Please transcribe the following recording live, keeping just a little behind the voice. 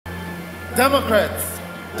Democrats,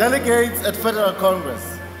 delegates at Federal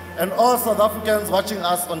Congress, and all South Africans watching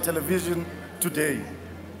us on television today.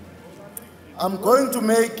 I'm going to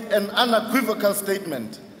make an unequivocal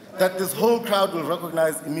statement that this whole crowd will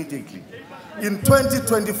recognize immediately. In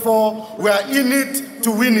 2024, we are in it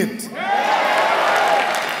to win it.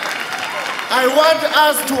 I want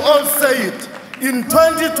us to all say it. In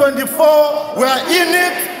 2024, we are in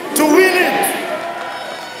it to win it.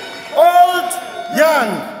 Old,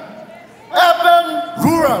 young, urban,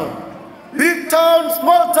 rural, big town,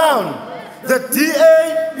 small town, the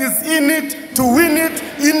DA is in it to win it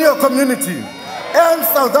in your community and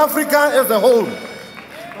South Africa as a whole.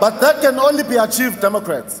 But that can only be achieved,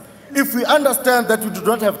 Democrats, if we understand that we do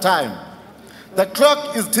not have time. The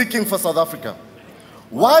clock is ticking for South Africa.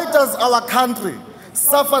 Why does our country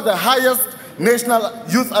suffer the highest national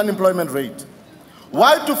youth unemployment rate?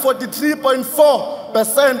 Why do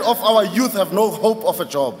 43.4% of our youth have no hope of a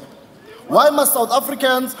job? Why must South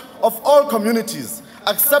Africans of all communities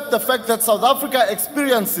accept the fact that South Africa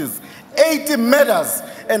experiences 80 murders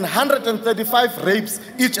and 135 rapes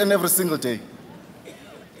each and every single day?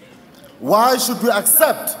 Why should we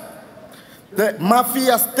accept the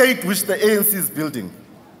mafia state which the ANC is building?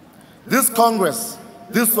 This Congress,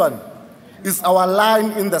 this one, is our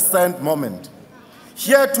line in the sand moment.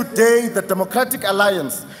 Here today, the Democratic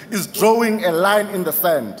Alliance is drawing a line in the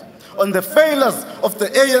sand on the failures of the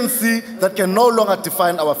ANC that can no longer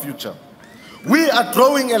define our future. We are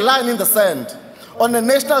drawing a line in the sand on a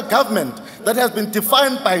national government that has been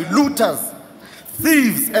defined by looters,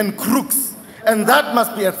 thieves, and crooks, and that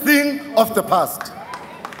must be a thing of the past.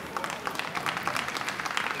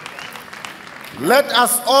 Let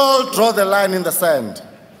us all draw the line in the sand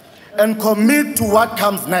and commit to what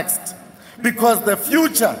comes next, because the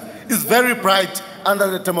future is very bright under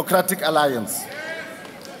the Democratic Alliance.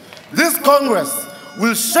 This Congress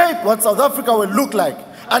will shape what South Africa will look like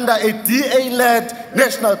under a DA-led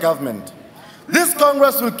national government. This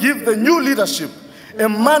Congress will give the new leadership a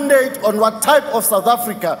mandate on what type of South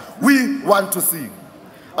Africa we want to see.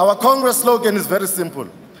 Our Congress slogan is very simple: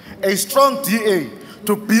 a strong DA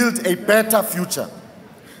to build a better future.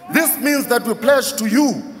 This means that we pledge to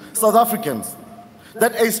you, South Africans,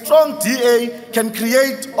 that a strong DA can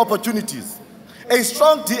create opportunities. A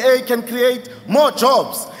strong DA can create more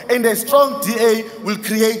jobs, and a strong DA will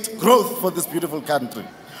create growth for this beautiful country.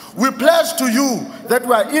 We pledge to you that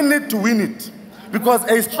we are in it to win it, because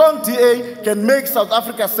a strong DA can make South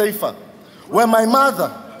Africa safer, where my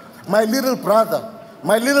mother, my little brother,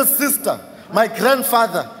 my little sister, my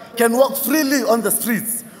grandfather can walk freely on the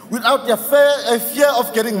streets without a fear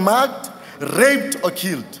of getting mugged, raped, or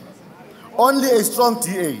killed. Only a strong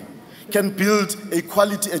DA can build a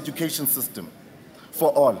quality education system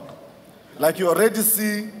for all, like you already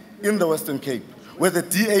see in the Western Cape, where the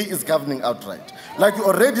DA is governing outright. Like you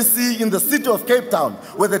already see in the city of Cape Town,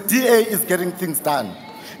 where the DA is getting things done.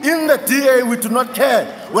 In the DA, we do not care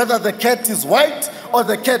whether the cat is white or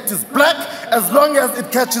the cat is black, as long as it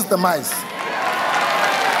catches the mice.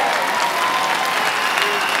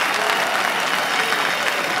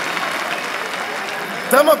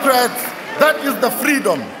 Democrats, that is the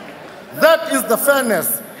freedom, that is the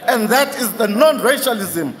fairness, and that is the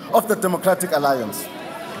non-racialism of the Democratic Alliance.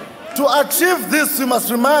 To achieve this, we must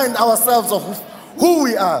remind ourselves of who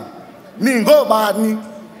we are. Ningo Bani.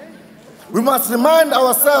 We must remind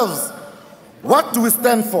ourselves, what do we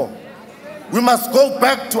stand for? We must go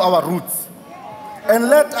back to our roots and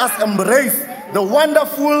let us embrace the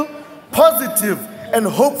wonderful, positive, and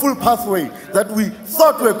hopeful pathway that we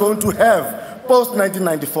thought we were going to have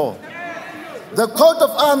post-1994. The coat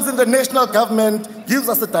of arms in the national government gives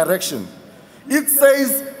us a direction. It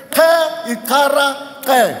says, Ke Ikara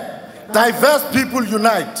Ke, diverse people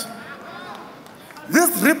unite. This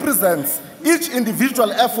represents each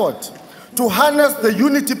individual effort to harness the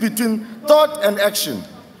unity between thought and action.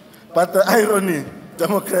 But the irony,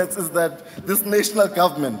 Democrats, is that this national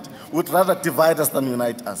government would rather divide us than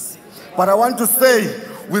unite us. But I want to say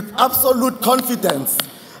with absolute confidence,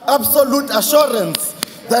 absolute assurance,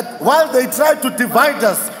 that while they try to divide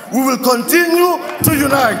us, we will continue to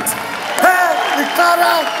unite. Ke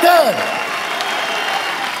Ikara Ke.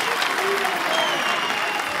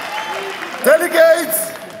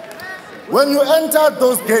 Delegates, when you entered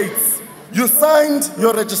those gates, you signed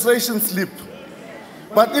your registration slip.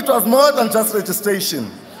 But it was more than just registration.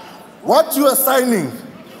 What you are signing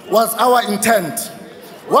was our intent.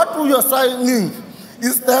 What we are signing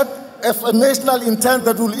is that of a national intent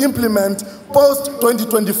that will implement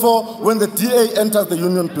post-2024 when the DA enters the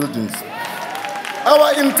union buildings.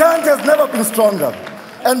 Our intent has never been stronger,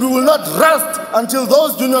 and we will not rest until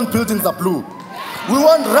those union buildings are blue. We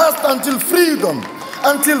want rest until freedom,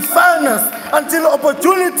 until fairness, until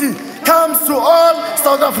opportunity comes to all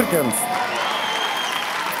South Africans.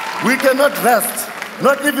 We cannot rest,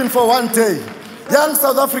 not even for one day. Young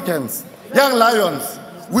South Africans, young lions,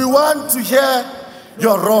 we want to hear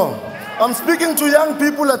your roar. I'm speaking to young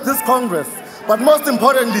people at this Congress, but most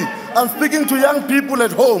importantly, I'm speaking to young people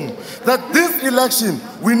at home that this election,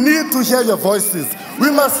 we need to hear your voices. We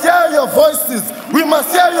must hear your voices. We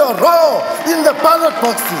must hear your roar in the ballot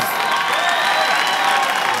boxes.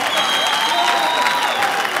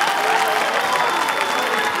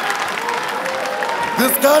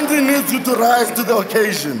 This country needs you to rise to the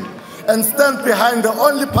occasion and stand behind the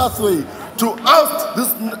only pathway to oust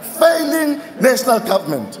this failing national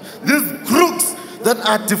government, these crooks that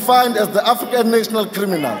are defined as the African national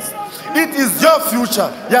criminals. It is your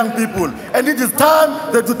future, young people, and it is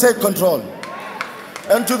time that you take control.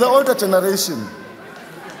 And to the older generation,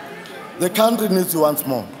 the country needs you once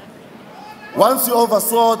more. Once you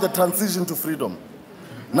oversaw the transition to freedom,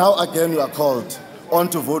 now again you are called on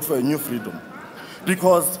to vote for a new freedom.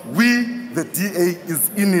 Because we, the DA, is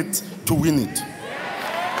in it to win it.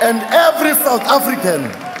 And every South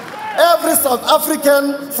African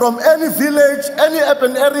from any village, any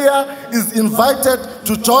urban area is invited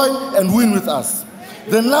to join and win with us.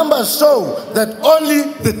 The numbers show that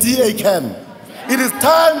only the DA can. It is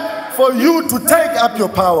time for you to take up your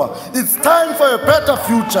power. It's time for a better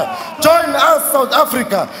future. Join us, South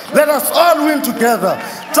Africa. Let us all win together.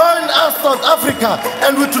 Join us, South Africa,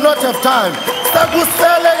 and we do not have time.